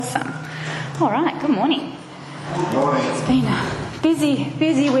All right, good morning. Good morning. It's been a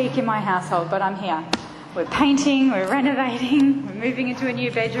busy week in my household, but I'm here. We're painting, we're renovating, we're moving into a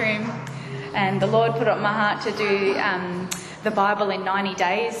new bedroom, and the Lord put it on my heart to do the Bible in 90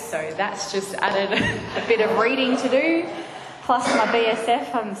 days, so that's just added a bit of reading to do, plus my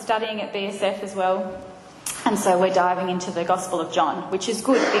BSF. I'm studying at BSF as well, and so we're diving into the Gospel of John, which is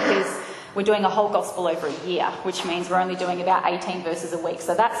good because we're doing a whole Gospel over a year, which means we're only doing about 18 verses a week,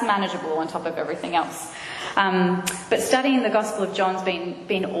 so that's manageable on top of everything else. But studying the Gospel of John's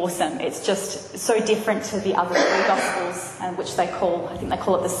been awesome. It's just so different to the other three Gospels, which I think they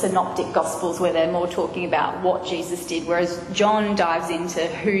call it the Synoptic Gospels, where they're more talking about what Jesus did, whereas John dives into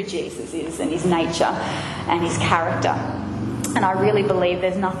who Jesus is and his nature and his character. And I really believe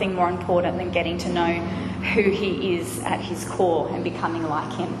there's nothing more important than getting to know who he is at his core and becoming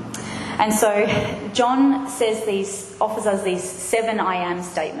like him. And so John offers us these 7 I am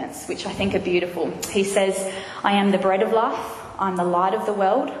statements, which I think are beautiful. He says, I am the bread of life, I'm the light of the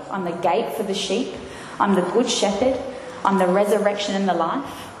world, I'm the gate for the sheep, I'm the good shepherd, I'm the resurrection and the life,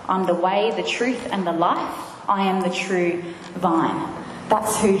 I'm the way, the truth and the life, I am the true vine.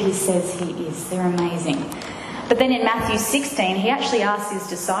 That's who he says he is. They're amazing. But then in Matthew 16, he actually asks his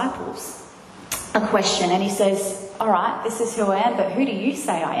disciples a question, and he says, all right, this is who I am, but who do you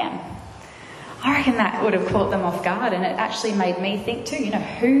say I am? I reckon that would have caught them off guard, and it actually made me think too,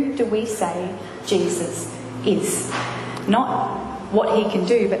 who do we say Jesus is? Not what he can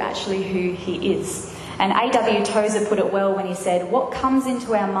do, but actually who he is. And A.W. Tozer put it well when he said, what comes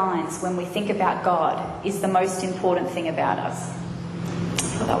into our minds when we think about God is the most important thing about us.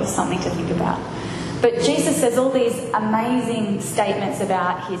 I thought that was something to think about. But Jesus says all these amazing statements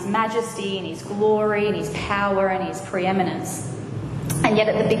about his majesty and his glory and his power and his preeminence. And yet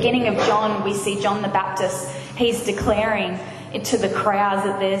at the beginning of John, we see John the Baptist, he's declaring to the crowds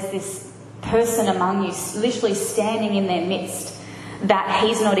that there's this person among you, literally standing in their midst, that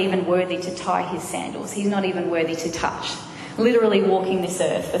he's not even worthy to tie his sandals. He's not even worthy to touch. Literally walking this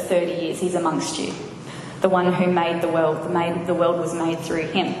earth for 30 years, he's amongst you. The one who made the world. The world was made through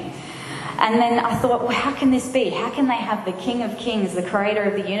him. And then I thought, well, how can this be? How can they have the King of Kings, the creator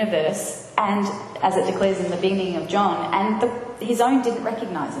of the universe, and as it declares in the beginning of John, and his own didn't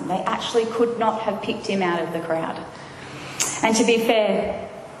recognise him. They actually could not have picked him out of the crowd. And to be fair,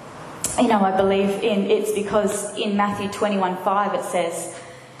 I believe it's because in Matthew 21:5 it says,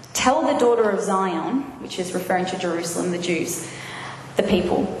 tell the daughter of Zion, which is referring to Jerusalem, the Jews, the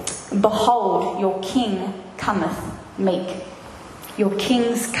people, behold, your king cometh meek. Your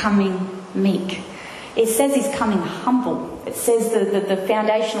king's coming meek. It says he's coming humble. It says the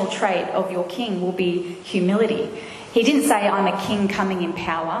foundational trait of your king will be humility. He didn't say, I'm a king coming in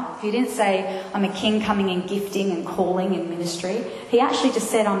power. He didn't say, I'm a king coming in gifting and calling and ministry. He actually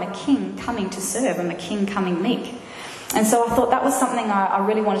just said, I'm a king coming to serve. I'm a king coming meek. And so I thought that was something I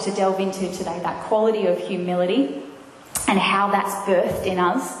really wanted to delve into today, that quality of humility and how that's birthed in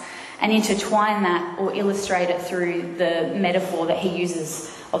us, and intertwine that or illustrate it through the metaphor that he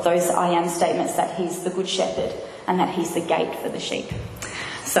uses of those I am statements, that he's the good shepherd and that he's the gate for the sheep.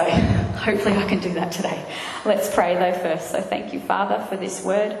 So hopefully I can do that today. Let's pray though first. So thank you, Father, for this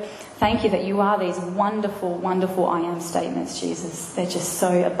word. Thank you that you are these wonderful, wonderful I am statements, Jesus. They're just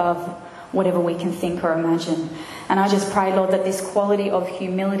so above whatever we can think or imagine. And I just pray, Lord, that this quality of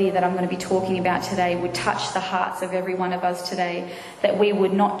humility that I'm going to be talking about today would touch the hearts of every one of us today, that we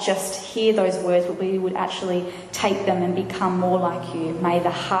would not just hear those words, but we would actually take them and become more like you. May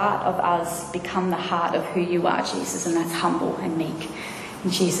the heart of us become the heart of who you are, Jesus, and that's humble and meek.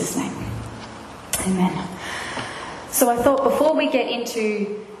 In Jesus' name. Amen. So I thought before we get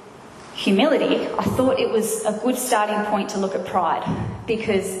into humility, I thought it was a good starting point to look at pride,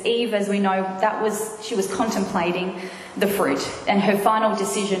 because Eve, as we know, she was contemplating the fruit, and her final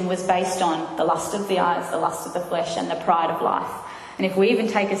decision was based on the lust of the eyes, the lust of the flesh, and the pride of life. And if we even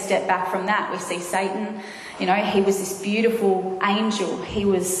take a step back from that, we see Satan. He was this beautiful angel. He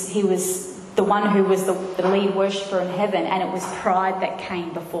was the one who was the lead worshipper in heaven, and it was pride that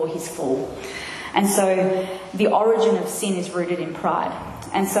came before his fall. And so the origin of sin is rooted in pride.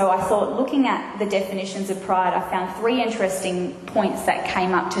 And so I thought, looking at the definitions of pride, I found 3 interesting points that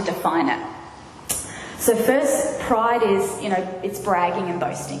came up to define it. So first, pride is, it's bragging and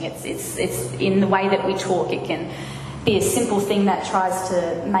boasting. It's in the way that we talk. It can be a simple thing that tries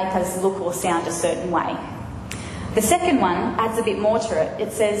to make us look or sound a certain way. The second one adds a bit more to it.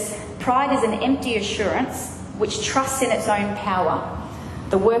 It says, pride is an empty assurance which trusts in its own power,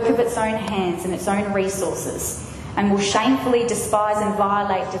 the work of its own hands and its own resources, and will shamefully despise and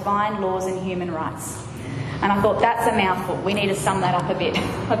violate divine laws and human rights. And I thought, that's a mouthful. We need to sum that up a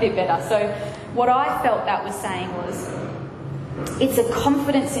bit better. So what I felt that was saying was, it's a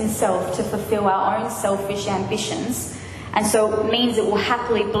confidence in self to fulfill our own selfish ambitions. And so it means it will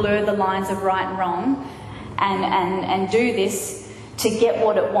happily blur the lines of right and wrong and do this to get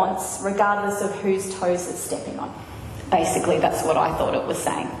what it wants, regardless of whose toes it's stepping on. Basically, that's what I thought it was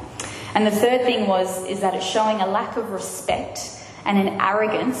saying. And the third thing is that it's showing a lack of respect and an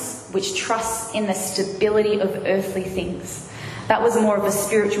arrogance which trusts in the stability of earthly things. That was more of a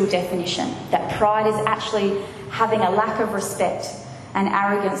spiritual definition, that pride is actually having a lack of respect and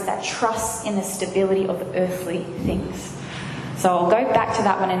arrogance that trusts in the stability of earthly things. So I'll go back to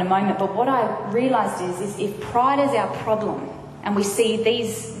that one in a moment, but what I realised is if pride is our problem, and we see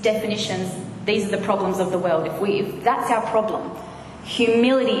these definitions, these are the problems of the world, if that's our problem,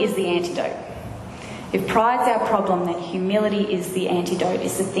 humility is the antidote. If pride's our problem, then humility is the antidote,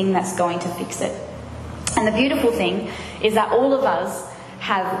 is the thing that's going to fix it. And the beautiful thing is that all of us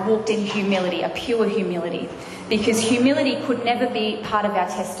have walked in humility, a pure humility, because humility could never be part of our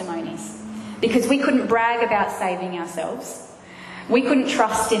testimonies, because we couldn't brag about saving ourselves. We couldn't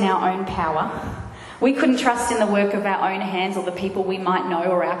trust in our own power. We couldn't trust in the work of our own hands or the people we might know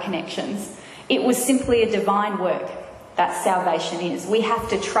or our connections. It was simply a divine work that salvation is. We have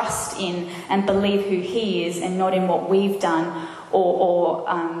to trust in and believe who He is and not in what we've done or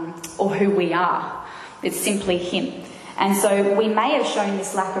who we are. It's simply Him. And so we may have shown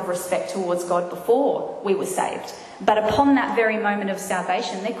this lack of respect towards God before we were saved. But upon that very moment of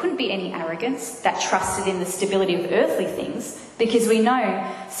salvation, there couldn't be any arrogance that trusted in the stability of earthly things, because we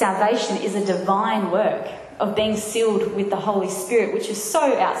know salvation is a divine work of being sealed with the Holy Spirit, which is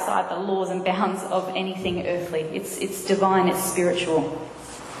so outside the laws and bounds of anything earthly. It's divine, it's spiritual.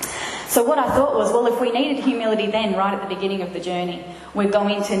 So what I thought was, well, if we needed humility then, right at the beginning of the journey, we're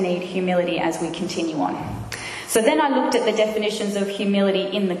going to need humility as we continue on. So then I looked at the definitions of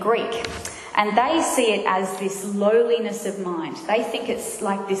humility in the Greek, and they see it as this lowliness of mind. They think it's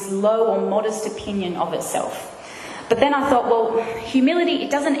like this low or modest opinion of itself. But then I thought, well, humility, it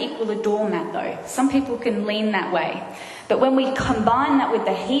doesn't equal a doormat though. Some people can lean that way. But when we combine that with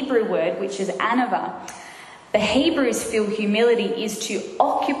the Hebrew word, which is anava, the Hebrews feel humility is to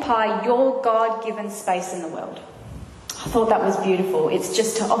occupy your God-given space in the world. I thought that was beautiful. It's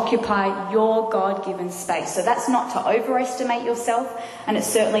just to occupy your God-given space. So that's not to overestimate yourself, and it's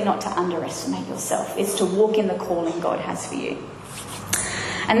certainly not to underestimate yourself. It's to walk in the calling God has for you.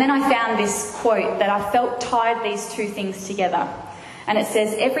 And then I found this quote that I felt tied these two things together. And it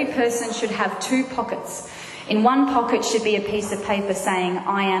says, every person should have two pockets. In one pocket should be a piece of paper saying,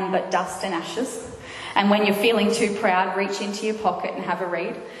 I am but dust and ashes. And when you're feeling too proud, reach into your pocket and have a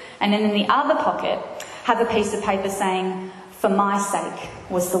read. And then in the other pocket, have a piece of paper saying, for my sake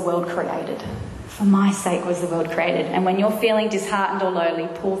was the world created. For my sake was the world created. And when you're feeling disheartened or lowly,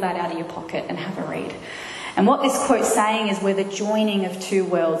 pull that out of your pocket and have a read. And what this quote's saying is we're the joining of two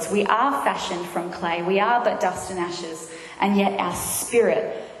worlds. We are fashioned from clay. We are but dust and ashes. And yet our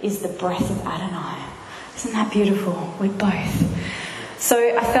spirit is the breath of Adonai. Isn't that beautiful? We're both. So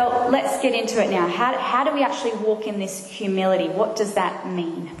I felt, let's get into it now. How do we actually walk in this humility? What does that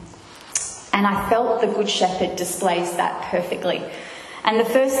mean? And I felt the Good Shepherd displays that perfectly. And the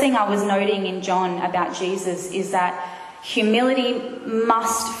first thing I was noting in John about Jesus is that humility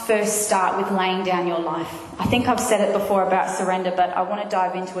must first start with laying down your life. I think I've said it before about surrender, but I want to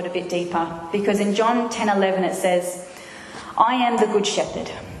dive into it a bit deeper. Because in John 10:11 it says, I am the Good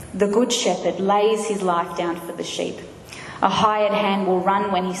Shepherd. The Good Shepherd lays his life down for the sheep. A hired hand will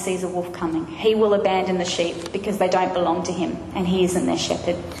run when he sees a wolf coming. He will abandon the sheep because they don't belong to him and he isn't their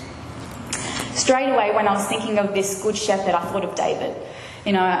shepherd. Straight away, when I was thinking of this Good Shepherd, I thought of David.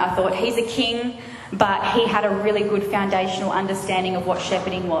 You know, I thought he's a king, but he had a really good foundational understanding of what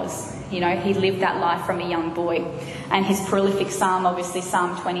shepherding was. You know, he lived that life from a young boy. And his prolific psalm, obviously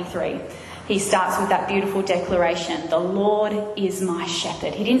Psalm 23, he starts with that beautiful declaration, the Lord is my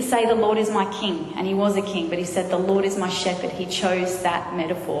shepherd. He didn't say the Lord is my king, and he was a king, but he said the Lord is my shepherd. He chose that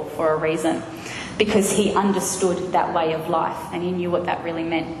metaphor for a reason, because he understood that way of life and he knew what that really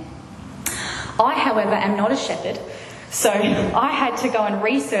meant. I, however, am not a shepherd, so I had to go and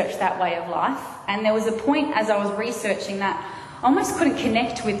research that way of life. And there was a point as I was researching that I almost couldn't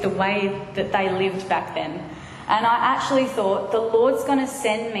connect with the way that they lived back then. And I actually thought, the Lord's going to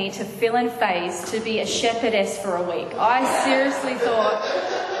send me to Phil and Faze to be a shepherdess for a week. I seriously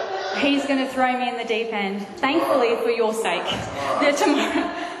thought, he's going to throw me in the deep end. Thankfully, for your sake,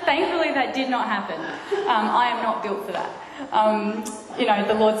 thankfully that did not happen. I am not built for that. You know,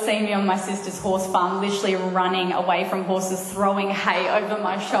 the Lord seen me on my sister's horse farm, literally running away from horses, throwing hay over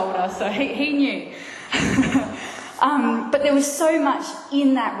my shoulder. So he knew. But there was so much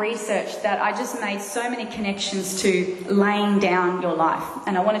in that research that I just made so many connections to laying down your life.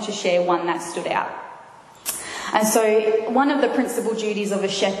 And I wanted to share one that stood out. And so one of the principal duties of a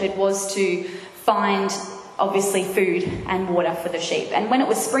shepherd was to find, obviously, food and water for the sheep. And when it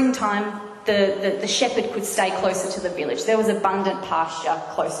was springtime, the shepherd could stay closer to the village. There was abundant pasture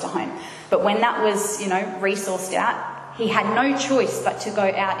close to home. But when that was, resourced out, he had no choice but to go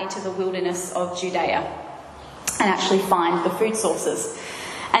out into the wilderness of Judea and actually find the food sources.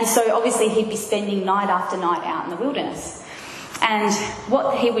 And so obviously he'd be spending night after night out in the wilderness. And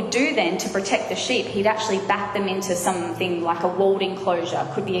what he would do then to protect the sheep, he'd actually back them into something like a walled enclosure,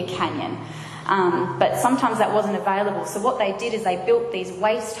 could be a canyon. But sometimes that wasn't available. So what they did is they built these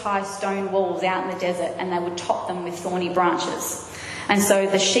waist-high stone walls out in the desert, and they would top them with thorny branches. And so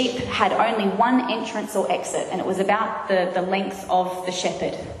the sheep had only one entrance or exit, and it was about the length of the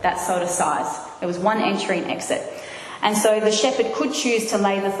shepherd, that sort of size. There was one entry and exit. And so the shepherd could choose to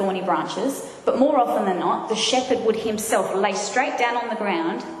lay the thorny branches, but more often than not, the shepherd would himself lay straight down on the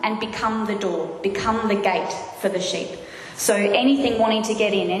ground and become the door, become the gate for the sheep. So anything wanting to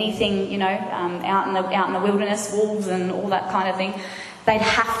get in, anything, out in the wilderness, wolves and all that kind of thing, they'd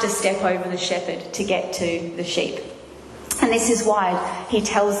have to step over the shepherd to get to the sheep. And this is why he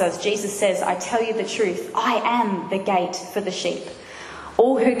tells us, Jesus says, I tell you the truth, I am the gate for the sheep.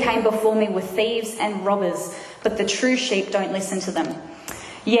 All who came before me were thieves and robbers, but the true sheep don't listen to them.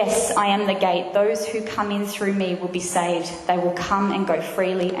 Yes, I am the gate. Those who come in through me will be saved. They will come and go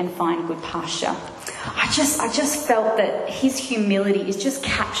freely and find good pasture. I just felt that his humility is just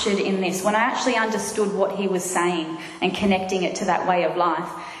captured in this. When I actually understood what he was saying and connecting it to that way of life,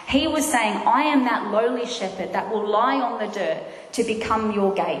 he was saying, I am that lowly shepherd that will lie on the dirt to become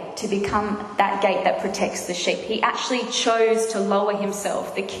your gate, to become that gate that protects the sheep. He actually chose to lower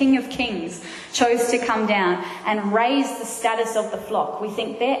himself. The King of Kings chose to come down and raise the status of the flock. We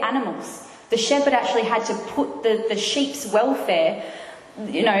think they're animals. The shepherd actually had to put the sheep's welfare,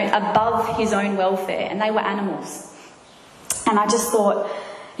 above his own welfare, and they were animals. And I just thought,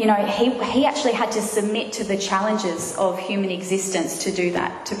 he actually had to submit to the challenges of human existence to do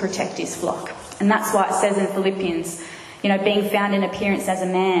that, to protect his flock. And that's why it says in Philippians, being found in appearance as a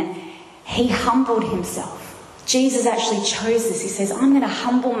man, he humbled himself. Jesus actually chose this. He says, I'm going to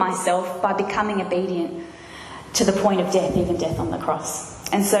humble myself by becoming obedient to the point of death, even death on the cross.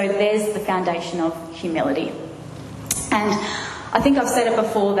 And so there's the foundation of humility. And I think I've said it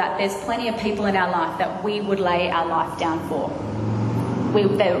before that there's plenty of people in our life that we would lay our life down for.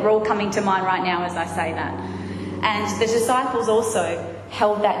 They're all coming to mind right now as I say that. And the disciples also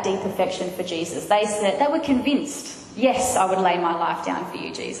held that deep affection for Jesus. They were convinced, yes, I would lay my life down for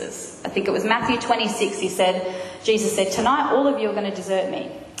you, Jesus. I think it was Matthew 26, Jesus said, tonight all of you are going to desert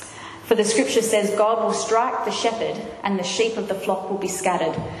me. For the scripture says, God will strike the shepherd and the sheep of the flock will be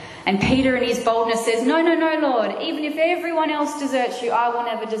scattered. And Peter in his boldness says, no, Lord, even if everyone else deserts you, I will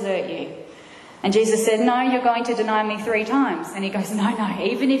never desert you. And Jesus said, no, you're going to deny me 3 times. And he goes, no,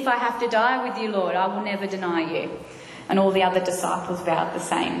 even if I have to die with you, Lord, I will never deny you. And all the other disciples vowed the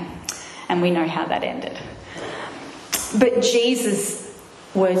same. And we know how that ended. But Jesus'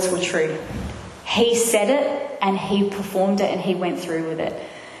 words were true. He said it and he performed it and he went through with it.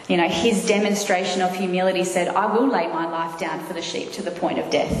 His demonstration of humility said, I will lay my life down for the sheep to the point of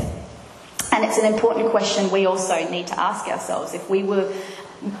death. And it's an important question we also need to ask ourselves. If we were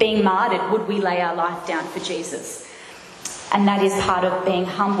being martyred, would we lay our life down for Jesus? And that is part of being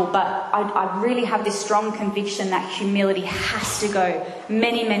humble. But I really have this strong conviction that humility has to go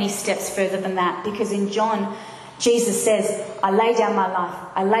many, many steps further than that. Because in John, Jesus says, I lay down my life,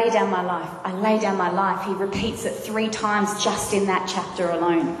 I lay down my life, I lay down my life. He repeats it 3 times just in that chapter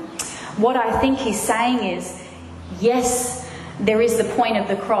alone. What I think he's saying is, yes, there is the point of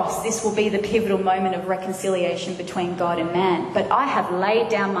the cross. This will be the pivotal moment of reconciliation between God and man. But I have laid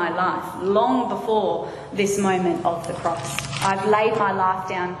down my life long before this moment of the cross. I've laid my life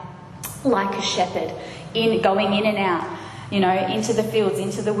down like a shepherd, going in and out, into the fields,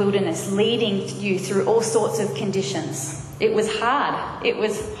 into the wilderness, leading you through all sorts of conditions. It was hard. It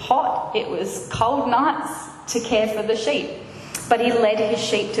was hot. It was cold nights to care for the sheep. But he led his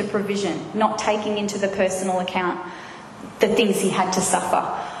sheep to provision, not taking into the personal account the things he had to suffer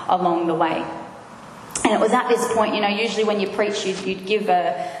along the way. And it was at this point, usually when you preach, you'd give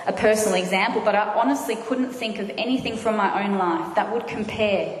a personal example, but I honestly couldn't think of anything from my own life that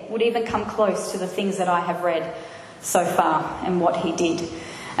would even come close to the things that I have read so far and what he did.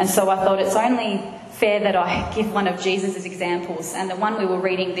 And so I thought it's only fair that I give one of Jesus' examples. And the one we were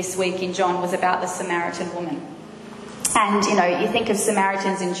reading this week in John was about the Samaritan woman. And, you think of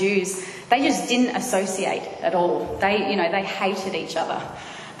Samaritans and Jews, they just didn't associate at all. They hated each other.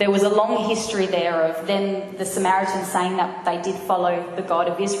 There was a long history there of then the Samaritans saying that they did follow the God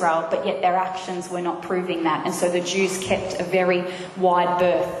of Israel, but yet their actions were not proving that. And so the Jews kept a very wide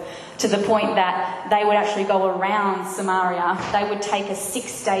berth, to the point that they would actually go around Samaria. They would take a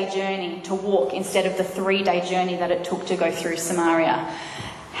 6-day journey to walk instead of the 3-day journey that it took to go through Samaria.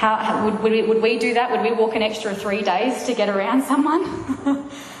 Would we do that? Would we walk an extra 3 days to get around someone?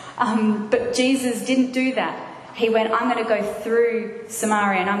 But Jesus didn't do that. He went, I'm going to go through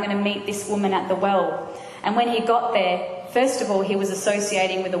Samaria and I'm going to meet this woman at the well. And when he got there, first of all, he was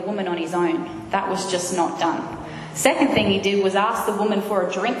associating with a woman on his own. That was just not done. Second thing he did was ask the woman for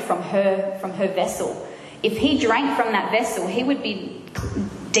a drink from her vessel. If he drank from that vessel, he would be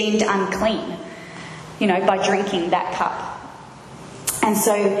deemed unclean, by drinking that cup.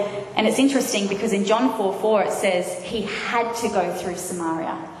 And it's interesting because in John 4:4 it says he had to go through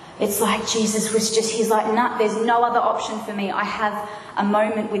Samaria. It's like Jesus was he's like, nah, there's no other option for me. I have a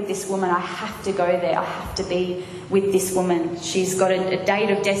moment with this woman. I have to go there. I have to be with this woman. She's got a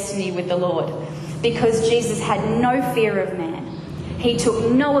date of destiny with the Lord. Because Jesus had no fear of man. He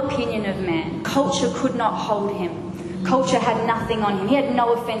took no opinion of man. Culture could not hold him. Culture had nothing on him. He had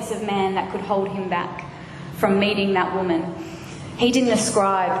no offence of man that could hold him back from meeting that woman. He didn't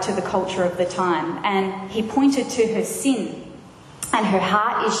ascribe to the culture of the time. And he pointed to her sin and her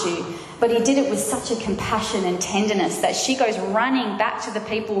heart issue, but he did it with such a compassion and tenderness that she goes running back to the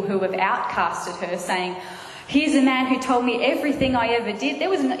people who have outcasted her, saying, here's a man who told me everything I ever did. There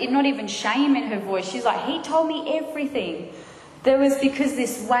was not even shame in her voice. She's like, he told me everything. There was, because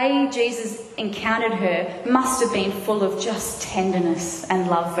this way Jesus encountered her must have been full of just tenderness and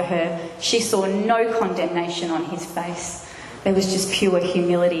love for her. She saw no condemnation on his face. There was just pure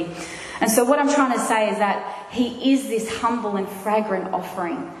humility. And so what I'm trying to say is that he is this humble and fragrant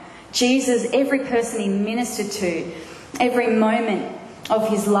offering. Jesus, every person he ministered to, every moment of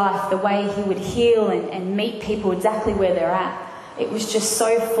his life, the way he would heal and meet people exactly where they're at, it was just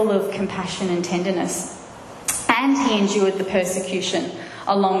so full of compassion and tenderness. And he endured the persecution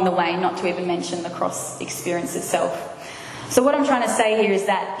along the way, not to even mention the cross experience itself. So what I'm trying to say here is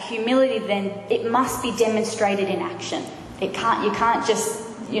that humility then, it must be demonstrated in action. You can't just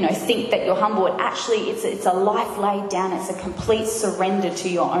think that you're humble. It's a life laid down. It's a complete surrender to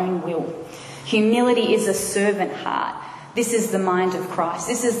your own will. Humility is a servant heart. This is the mind of Christ.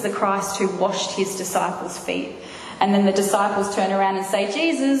 This is the Christ who washed his disciples' feet. And then the disciples turn around and say,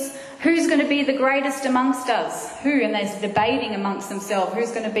 Jesus, who's going to be the greatest amongst us? Who? And they're debating amongst themselves, who's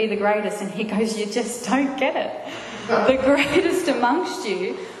going to be the greatest? And he goes, you just don't get it. The greatest amongst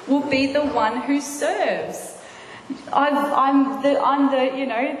you will be the one who serves. I'm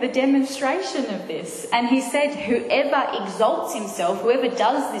the demonstration of this. And he said, whoever exalts himself, whoever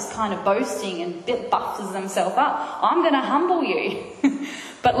does this kind of boasting and buffers themselves up, I'm going to humble you.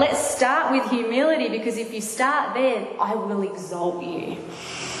 But let's start with humility, because if you start there, I will exalt you.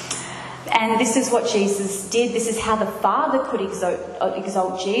 And this is what Jesus did. This is how the Father could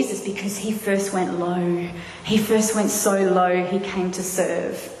exalt Jesus, because he first went low. He first went so low, he came to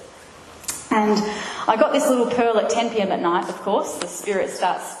serve. And I got this little pearl at 10 p.m. at night, of course. The Spirit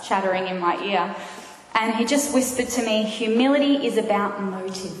starts chattering in my ear. And he just whispered to me, humility is about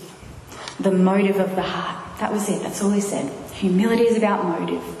motive. The motive of the heart. That was it. That's all he said. Humility is about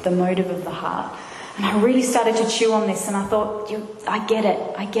motive. The motive of the heart. And I really started to chew on this, and I thought, I get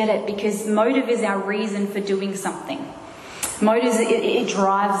it, because motive is our reason for doing something. Motive, it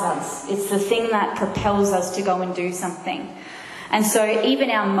drives us. It's the thing that propels us to go and do something. And so even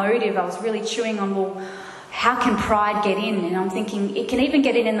our motive, I was really chewing on, well, how can pride get in? And I'm thinking, it can even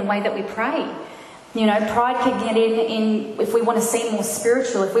get in the way that we pray. Pride can get in if we want to seem more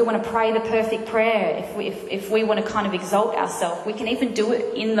spiritual, if we want to pray the perfect prayer, if we want to kind of exalt ourselves. We can even do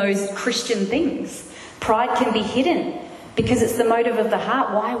it in those Christian things. Pride can be hidden because it's the motive of the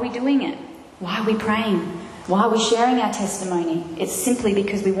heart. Why are we doing it? Why are we praying? Why are we sharing our testimony? It's simply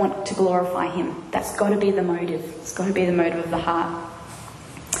because we want to glorify him. That's got to be the motive. It's got to be the motive of the heart.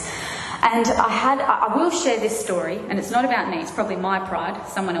 And I will share this story, and it's not about me, it's probably my pride,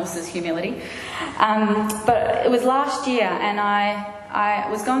 someone else's humility. But it was last year, and I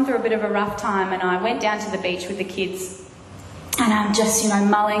was going through a bit of a rough time, and I went down to the beach with the kids, and I'm just,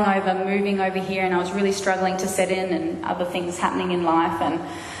 mulling over, moving over here, and I was really struggling to set in, and other things happening in life, and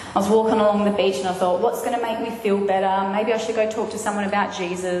I was walking along the beach, and I thought, what's going to make me feel better? Maybe I should go talk to someone about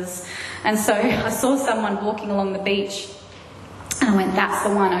Jesus. And so I saw someone walking along the beach, and I went, that's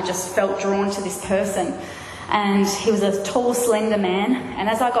the one. I just felt drawn to this person. And he was a tall, slender man. And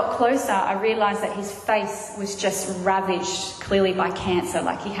as I got closer, I realised that his face was just ravaged, clearly by cancer.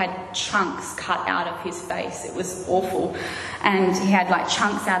 Like, he had chunks cut out of his face. It was awful. And he had like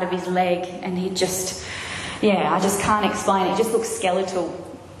chunks out of his leg, and he just, I just can't explain it. He just looked skeletal.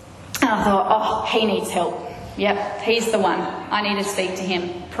 And I thought, oh, he needs help. Yep, he's the one. I need to speak to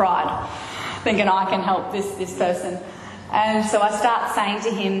him. Pride. Thinking I can help this person. And so I start saying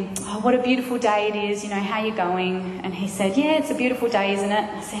to him, oh, what a beautiful day it is, how are you going? And he said, yeah, it's a beautiful day, isn't it?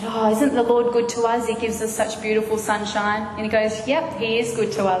 I said, oh, isn't the Lord good to us? He gives us such beautiful sunshine. And he goes, yep, he is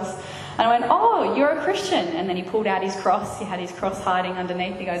good to us. And I went, oh, you're a Christian. And then he pulled out his cross. He had his cross hiding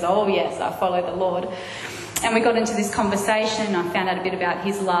underneath. He goes, oh, yes, I follow the Lord. And we got into this conversation. I found out a bit about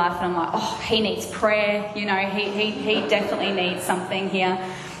his life. And I'm like, oh, he needs prayer. He definitely needs something here.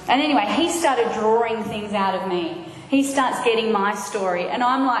 And anyway, he started drawing things out of me. He starts getting my story, and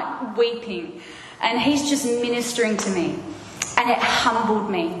I'm like weeping, and he's just ministering to me, and it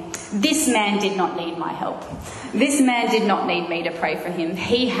humbled me. This man did not need my help. This man did not need me to pray for him.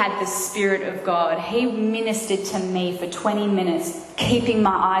 He had the Spirit of God. He ministered to me for 20 minutes, keeping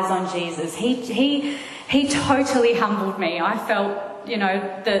my eyes on Jesus. He totally humbled me. I felt,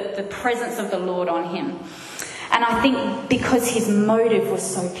 the presence of the Lord on him. And I think because his motive was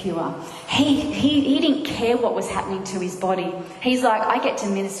so pure, he didn't care what was happening to his body. He's like, I get to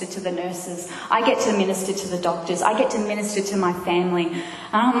minister to the nurses. I get to minister to the doctors. I get to minister to my family.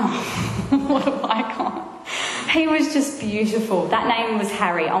 What have I got? He was just beautiful. That name was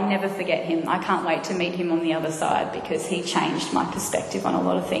Harry. I'll never forget him. I can't wait to meet him on the other side because he changed my perspective on a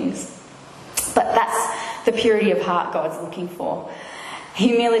lot of things. But that's the purity of heart God's looking for.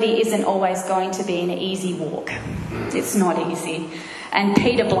 Humility isn't always going to be an easy walk. It's not easy. And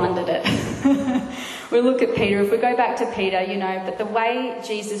Peter blundered it. We look at Peter. If we go back to Peter, but the way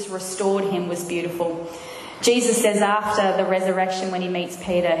Jesus restored him was beautiful. Jesus says after the resurrection when he meets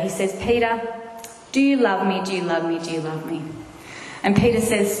Peter, he says, Peter, do you love me? Do you love me? Do you love me? And Peter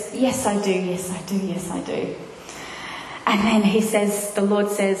says, yes, I do. Yes, I do. Yes, I do. And then the Lord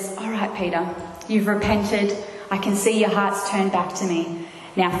says, all right, Peter, you've repented. I can see your heart's turned back to me.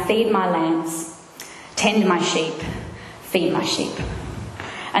 Now feed my lambs, tend my sheep, feed my sheep.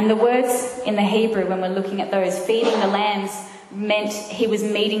 And the words in the Hebrew, when we're looking at those, feeding the lambs meant he was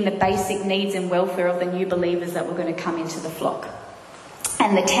meeting the basic needs and welfare of the new believers that were going to come into the flock.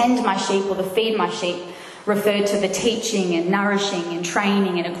 And the tend my sheep or the feed my sheep referred to the teaching and nourishing and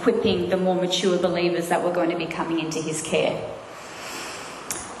training and equipping the more mature believers that were going to be coming into his care.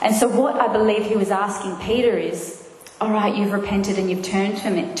 And so what I believe he was asking Peter is, all right, you've repented and you've turned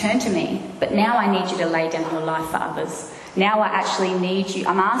to me, but now I need you to lay down your life for others. Now I actually need you.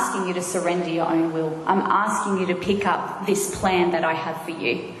 I'm asking you to surrender your own will. I'm asking you to pick up this plan that I have for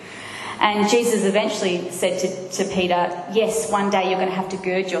you. And Jesus eventually said to Peter, yes, one day you're going to have to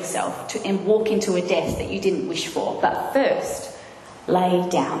gird yourself and walk into a death that you didn't wish for. But first, lay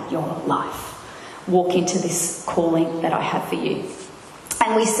down your life. Walk into this calling that I have for you.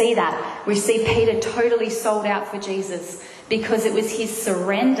 And we see that. We see Peter totally sold out for Jesus because it was his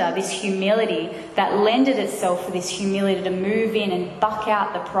surrender, this humility, that lended itself for this humility to move in and buck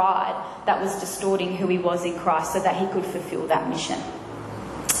out the pride that was distorting who he was in Christ so that he could fulfill that mission.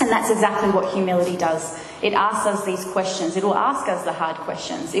 And that's exactly what humility does. It asks us these questions. It will ask us the hard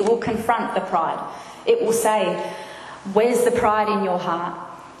questions. It will confront the pride. It will say, where's the pride in your heart?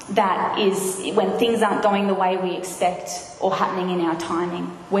 That is when things aren't going the way we expect or happening in our timing.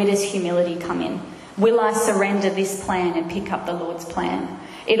 Where does humility come in? Will I surrender this plan and pick up the Lord's plan?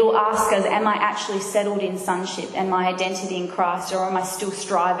 It'll ask us, am I actually settled in sonship and my identity in Christ, or am I still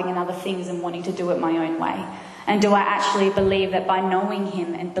striving in other things and wanting to do it my own way? And do I actually believe that by knowing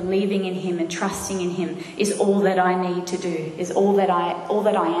him and believing in him and trusting in him is all that I need to do, is all that I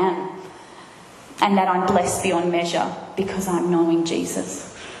am, and that I'm blessed beyond measure because I'm knowing Jesus?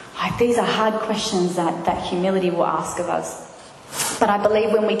 These are hard questions that humility will ask of us. But I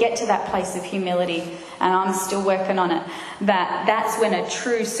believe when we get to that place of humility, and I'm still working on it, that's when a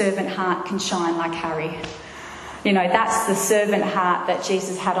true servant heart can shine like Harry. That's the servant heart that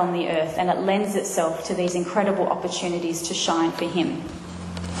Jesus had on the earth, and it lends itself to these incredible opportunities to shine for him.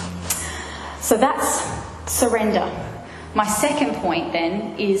 So that's surrender. My second point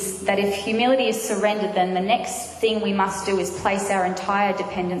then is that if humility is surrendered, then the next thing we must do is place our entire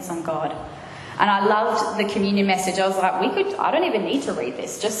dependence on God. And I loved the communion message. I was like, I don't even need to read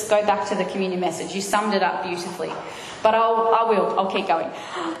this. Just go back to the communion message. You summed it up beautifully. But I'll keep going.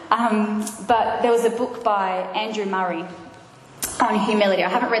 But there was a book by Andrew Murray on humility. I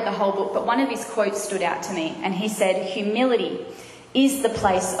haven't read the whole book, but one of his quotes stood out to me. And he said, humility is the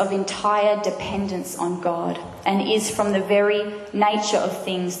place of entire dependence on God and is from the very nature of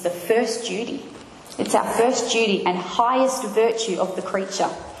things the first duty. It's our first duty and highest virtue of the creature,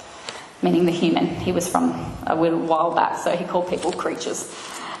 meaning the human. He was from a little while back, so he called people creatures.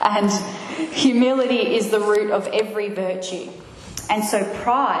 And humility is the root of every virtue. And so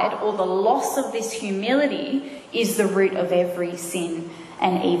pride, or the loss of this humility, is the root of every sin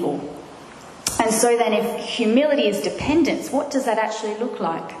and evil. And so then if humility is dependence, what does that actually look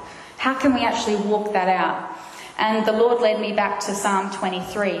like? How can we actually walk that out? And the Lord led me back to Psalm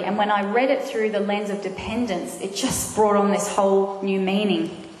 23. And when I read it through the lens of dependence, it just brought on this whole new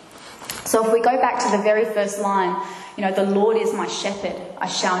meaning. So if we go back to the very first line, the Lord is my shepherd, I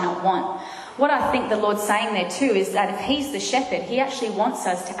shall not want. What I think the Lord's saying there too is that if he's the shepherd, he actually wants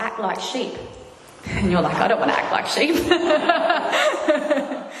us to act like sheep. And you're like, I don't want to act like sheep.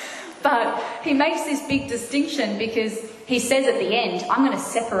 But he makes this big distinction because he says at the end, I'm going to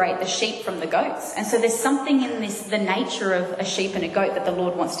separate the sheep from the goats. And so there's something in the nature of a sheep and a goat that the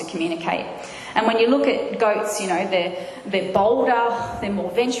Lord wants to communicate. And when you look at goats, they're bolder, they're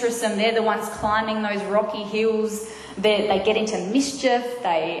more venturesome, they're the ones climbing those rocky hills. They get into mischief,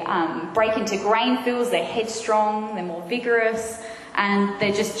 they break into grain fields, they're headstrong, they're more vigorous, and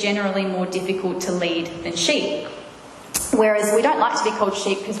they're just generally more difficult to lead than sheep. Whereas we don't like to be called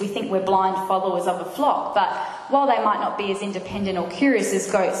sheep because we think we're blind followers of a flock. But while they might not be as independent or curious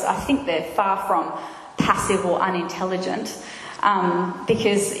as goats, I think they're far from passive or unintelligent.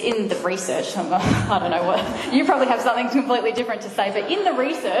 Because in the research, I don't know what, you probably have something completely different to say, but in the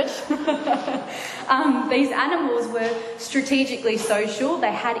research, these animals were strategically social.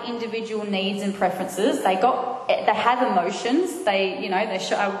 They had individual needs and preferences. They have emotions.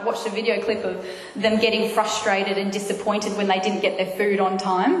 I watched a video clip of them getting frustrated and disappointed when they didn't get their food on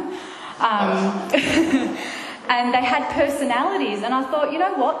time. And they had personalities, and I thought, you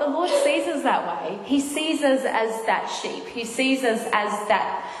know what? The Lord sees us that way. He sees us as that sheep. He sees us as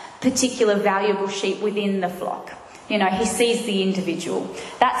that particular valuable sheep within the flock. He sees the individual.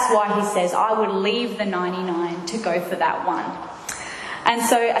 That's why he says, I would leave the 99 to go for that one. And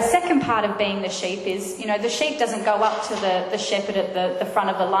so a second part of being the sheep is, the sheep doesn't go up to the shepherd at the front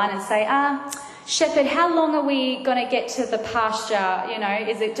of the line and say, shepherd, how long are we going to get to the pasture?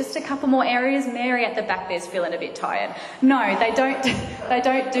 Is it just a couple more areas? Mary at the back there's feeling a bit tired. No, they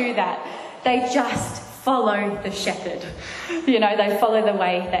don't do that. They just follow the shepherd. They follow the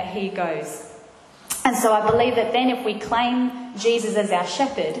way that he goes. And so I believe that then if we claim Jesus as our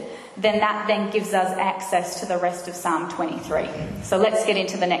shepherd, then that then gives us access to the rest of Psalm 23. So let's get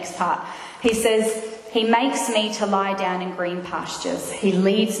into the next part. He says, he makes me to lie down in green pastures. He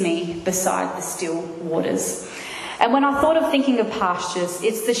leads me beside the still waters. And when I thought of thinking of pastures,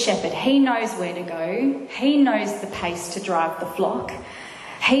 it's the shepherd. He knows where to go. He knows the pace to drive the flock.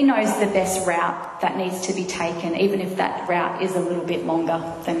 He knows the best route that needs to be taken, even if that route is a little bit longer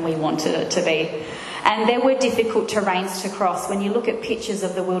than we wanted it to be. And there were difficult terrains to cross. When you look at pictures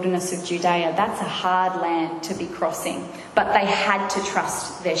of the wilderness of Judea, that's a hard land to be crossing. But they had to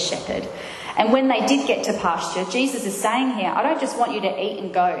trust their shepherd. And when they did get to pasture, Jesus is saying here, I don't just want you to eat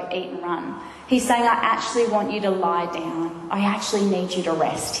and go, eat and run. He's saying, I actually want you to lie down. I actually need you to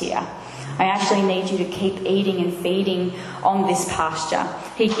rest here. I actually need you to keep eating and feeding on this pasture.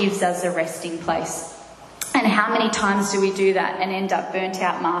 He gives us a resting place. And how many times do we do that and end up burnt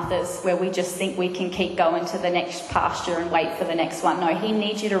out Marthas where we just think we can keep going to the next pasture and wait for the next one? No, he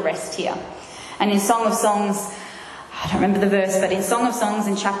needs you to rest here. And in Song of Songs, I don't remember the verse, but in Song of Songs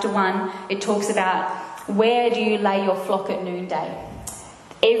in chapter 1, it talks about where do you lay your flock at noonday?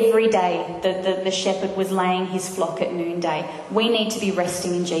 Every day the shepherd was laying his flock at noonday. We need to be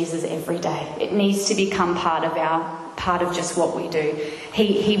resting in Jesus every day. It needs to become part of just what we do.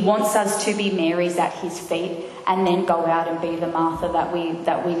 He wants us to be Marys at his feet and then go out and be the Martha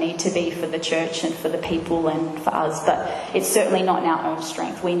that we need to be for the church and for the people and for us. But it's certainly not in our own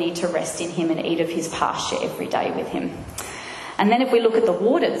strength. We need to rest in him and eat of his pasture every day with him. And then if we look at the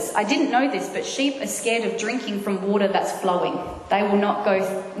waters, I didn't know this, but sheep are scared of drinking from water that's flowing. They will not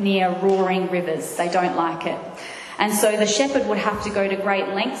go near roaring rivers. They don't like it. And so the shepherd would have to go to great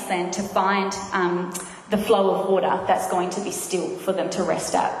lengths then to find the flow of water that's going to be still for them to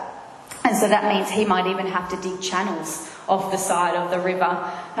rest at. And so that means he might even have to dig channels off the side of the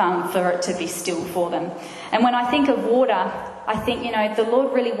river for it to be still for them. And when I think of water, I think, the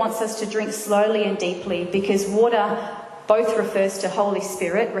Lord really wants us to drink slowly and deeply, because water both refers to Holy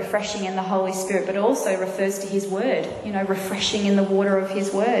Spirit, refreshing in the Holy Spirit, but also refers to his word, refreshing in the water of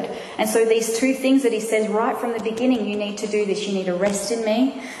his word. And so these two things that he says right from the beginning, you need to do this. You need to rest in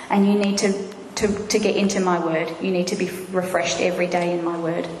me and you need to to get into my word. You need to be refreshed every day in my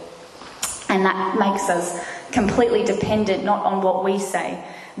word. And that makes us completely dependent, not on what we say.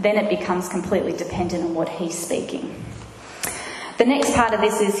 Then it becomes completely dependent on what he's speaking. The next part of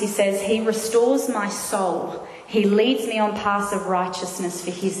this is, he says, he restores my soul. He leads me on paths of righteousness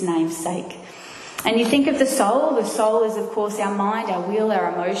for his name's sake. And you think of the soul is, of course, our mind, our will,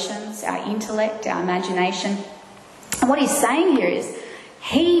 our emotions, our intellect, our imagination. And what he's saying here is,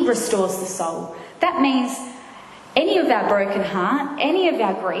 he restores the soul. That means any of our broken heart, any of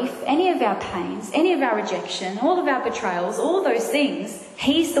our grief, any of our pains, any of our rejection, all of our betrayals, all those things,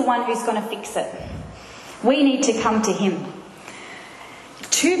 he's the one who's going to fix it. We need to come to him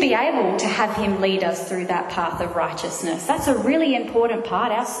to be able to have him lead us through that path of righteousness. That's a really important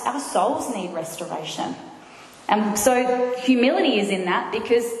part. Our souls need restoration. And so humility is in that,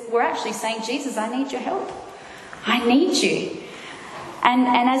 because we're actually saying, Jesus, I need your help. I need you. And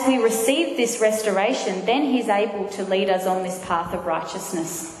as we receive this restoration, then he's able to lead us on this path of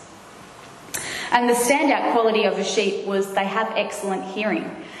righteousness. And the standout quality of a sheep was they have excellent hearing.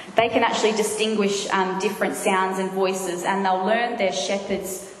 They can actually distinguish different sounds and voices, and they'll learn their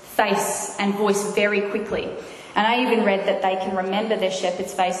shepherd's face and voice very quickly. And I even read that they can remember their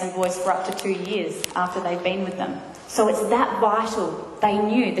shepherd's face and voice for up to 2 years after they've been with them. So it's that vital. They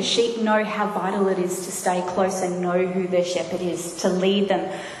knew, the sheep know how vital it is to stay close and know who their shepherd is, to lead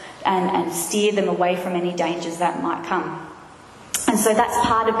them and steer them away from any dangers that might come. And so that's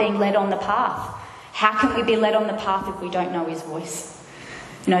part of being led on the path. How can we be led on the path if we don't know his voice?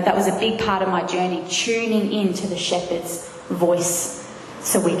 You know, that was a big part of my journey, tuning into the shepherd's voice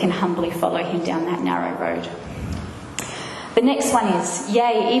so we can humbly follow him down that narrow road. The next one is,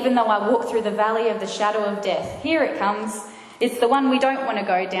 yea, even though I walk through the valley of the shadow of death. Here it comes. It's the one we don't want to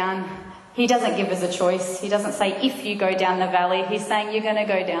go down. He doesn't give us a choice. He doesn't say, if you go down the valley. He's saying, you're going to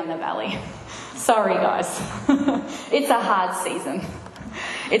go down the valley. Sorry, guys. It's a hard season.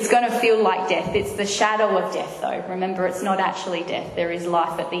 It's going to feel like death. It's the shadow of death, though. Remember, it's not actually death. There is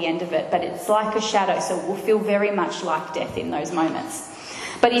life at the end of it, but it's like a shadow, so it will feel very much like death in those moments.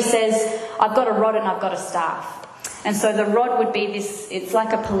 But he says, I've got a rod and I've got a staff. And so the rod would be this, it's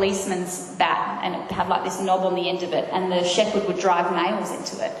like a policeman's bat, and it would have like this knob on the end of it, and the shepherd would drive nails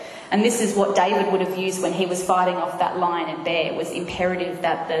into it. And this is what David would have used when he was fighting off that lion and bear. It was imperative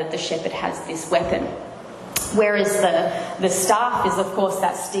that the shepherd has this weapon. Whereas the staff is, of course,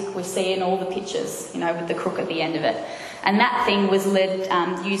 that stick we see in all the pictures, you know, with the crook at the end of it. And that thing was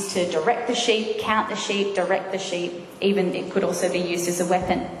used to direct the sheep, count the sheep, direct the sheep. Even it could also be used as a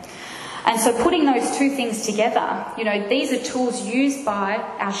weapon. And so putting those two things together, you know, these are tools used by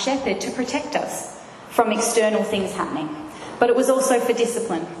our shepherd to protect us from external things happening. But it was also for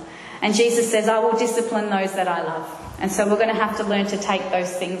discipline. And Jesus says, I will discipline those that I love. And so we're going to have to learn to take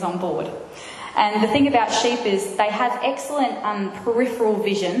those things on board. And the thing about sheep is they have excellent peripheral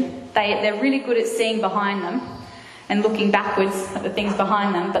vision. They're really good at seeing behind them and looking backwards at the things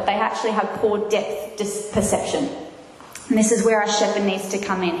behind them, but they actually have poor depth perception. And this is where our shepherd needs to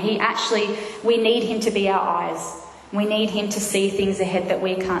come in. We need him to be our eyes. We need him to see things ahead that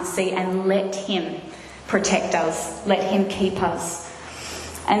we can't see, and let him protect us. Let him keep us.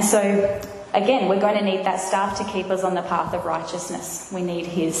 And so, again, we're going to need that staff to keep us on the path of righteousness. We need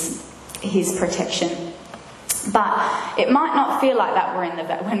his protection. But it might not feel like that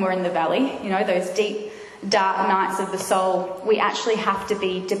when we're in the valley. You know, those deep, dark nights of the soul. We actually have to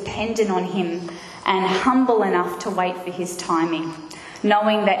be dependent on him and humble enough to wait for his timing,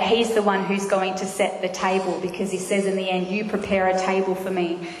 knowing that he's the one who's going to set the table, because he says in the end, you prepare a table for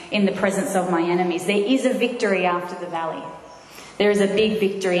me in the presence of my enemies. There is a victory after the valley. There is a big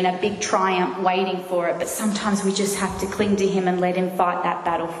victory and a big triumph waiting for it, but sometimes we just have to cling to him and let him fight that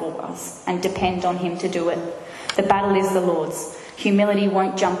battle for us and depend on him to do it. The battle is the Lord's. Humility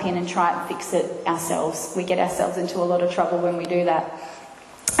won't jump in and try and fix it ourselves. We get ourselves into a lot of trouble when we do that.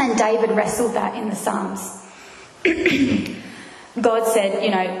 And David wrestled that in the Psalms. God said,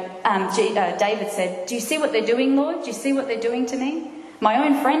 David said, do you see what they're doing, Lord? Do you see what they're doing to me? My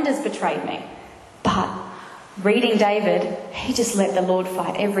own friend has betrayed me. But reading David, he just let the Lord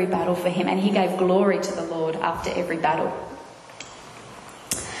fight every battle for him, and he gave glory to the Lord after every battle.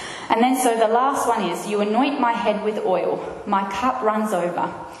 And then so the last one is, you anoint my head with oil, my cup runs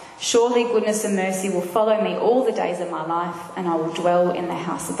over. Surely goodness and mercy will follow me all the days of my life, and I will dwell in the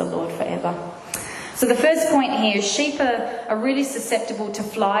house of the Lord forever. So the first point here is sheep are really susceptible to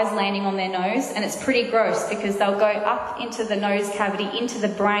flies landing on their nose, and it's pretty gross because they'll go up into the nose cavity, into the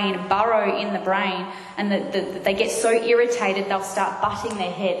brain, burrow in the brain, and they get so irritated they'll start butting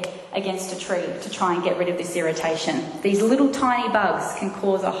their head against a tree to try and get rid of this irritation. These little tiny bugs can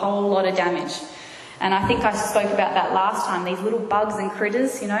cause a whole lot of damage. And I think I spoke about that last time, these little bugs and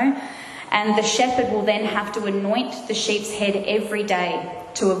critters, And the shepherd will then have to anoint the sheep's head every day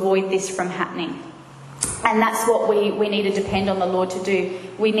to avoid this from happening. And that's what we need to depend on the Lord to do.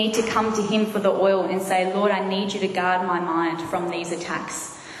 We need to come to him for the oil and say, Lord, I need you to guard my mind from these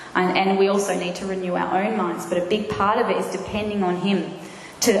attacks. And we also need to renew our own minds. But a big part of it is depending on him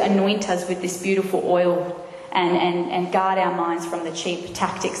to anoint us with this beautiful oil and guard our minds from the cheap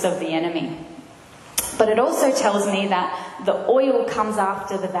tactics of the enemy. But it also tells me that the oil comes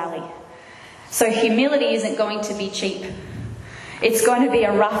after the valley. So humility isn't going to be cheap. It's going to be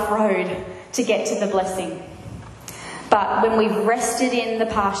a rough road to get to the blessing. But when we've rested in the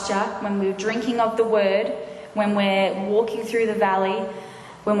pasture, when we're drinking of the word, when we're walking through the valley,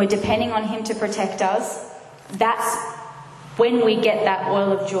 when we're depending on him to protect us, that's when we get that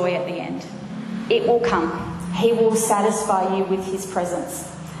oil of joy at the end. It will come. He will satisfy you with his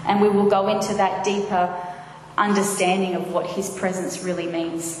presence. And we will go into that deeper understanding of what his presence really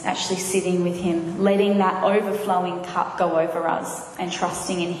means. Actually sitting with him, letting that overflowing cup go over us and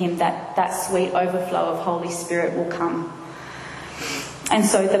trusting in him that sweet overflow of Holy Spirit will come. And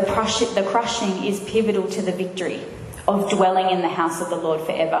so the crushing is pivotal to the victory of dwelling in the house of the Lord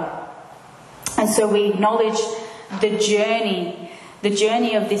forever. And so we acknowledge the journey. The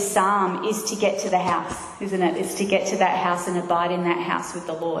journey of this psalm is to get to the house, isn't it? It's to get to that house and abide in that house with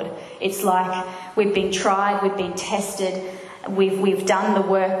the Lord. It's like we've been tried, we've been tested, we've done the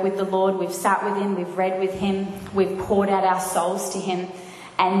work with the Lord, we've sat with him, we've read with him, we've poured out our souls to him.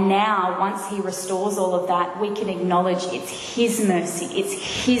 And now, once he restores all of that, we can acknowledge it's his mercy, it's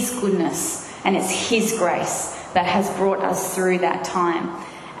his goodness, and it's his grace that has brought us through that time.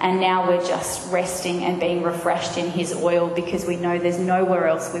 And now we're just resting and being refreshed in his oil because we know there's nowhere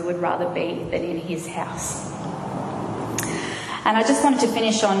else we would rather be than in his house. And I just wanted to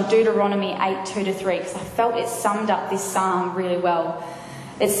finish on Deuteronomy 8:2-3 because I felt it summed up this psalm really well.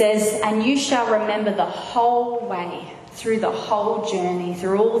 It says, "And you shall remember the whole way, through the whole journey,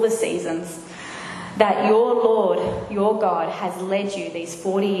 through all the seasons, that your Lord, your God, has led you these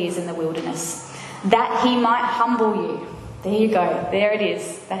 40 years in the wilderness, that he might humble you." There you go. There it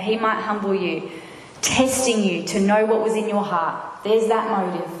is. That he might humble you, testing you to know what was in your heart. There's that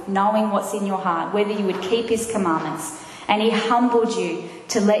motive, knowing what's in your heart, whether you would keep his commandments. And he humbled you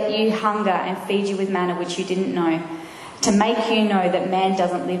to let you hunger and feed you with manna which you didn't know, to make you know that man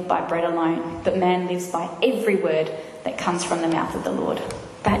doesn't live by bread alone, but man lives by every word that comes from the mouth of the Lord.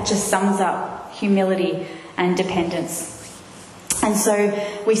 That just sums up humility and dependence. And so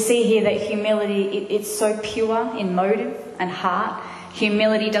we see here that humility, it's so pure in motive and heart.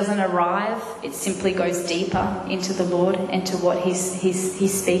 Humility doesn't arrive. It simply goes deeper into the Lord and to what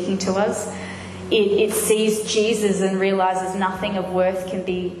he's speaking to us. It sees Jesus and realises nothing of worth can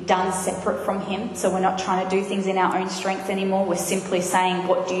be done separate from him. So we're not trying to do things in our own strength anymore. We're simply saying,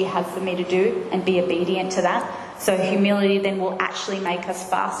 what do you have for me to do? And be obedient to that. So humility then will actually make us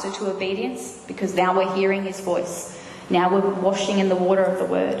faster to obedience because now we're hearing his voice. Now we're washing in the water of the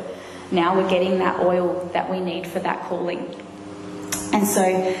word. Now we're getting that oil that we need for that calling. And so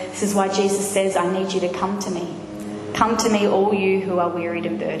this is why Jesus says, I need you to come to me. Come to me, all you who are wearied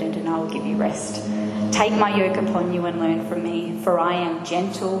and burdened, and I will give you rest. Take my yoke upon you and learn from me, for I am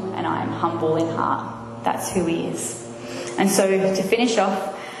gentle and I am humble in heart. That's who he is. And so to finish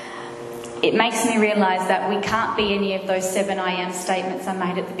off, it makes me realise that we can't be any of those 7 I am statements I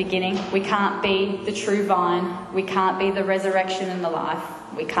made at the beginning. We can't be the true vine. We can't be the resurrection and the life.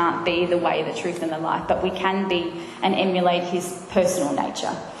 We can't be the way, the truth and the life. But we can be and emulate his personal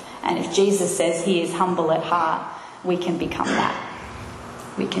nature. And if Jesus says he is humble at heart, we can become that.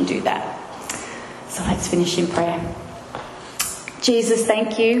 We can do that. So let's finish in prayer. Jesus,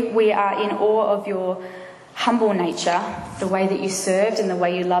 thank you. We are in awe of your humble nature, the way that you served and the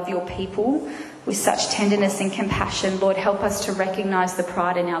way you love your people with such tenderness and compassion. Lord, help us to recognise the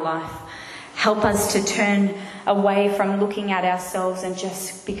pride in our life. Help us to turn away from looking at ourselves, and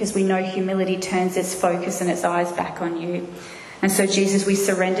just because we know humility turns its focus and its eyes back on you. And so, Jesus, we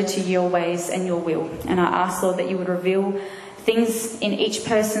surrender to your ways and your will. And I ask, Lord, that you would reveal things in each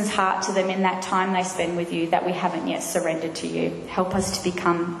person's heart to them in that time they spend with you that we haven't yet surrendered to you. Help us to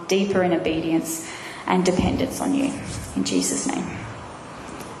become deeper in obedience and dependence on you. In Jesus' name.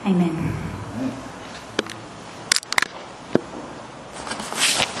 Amen.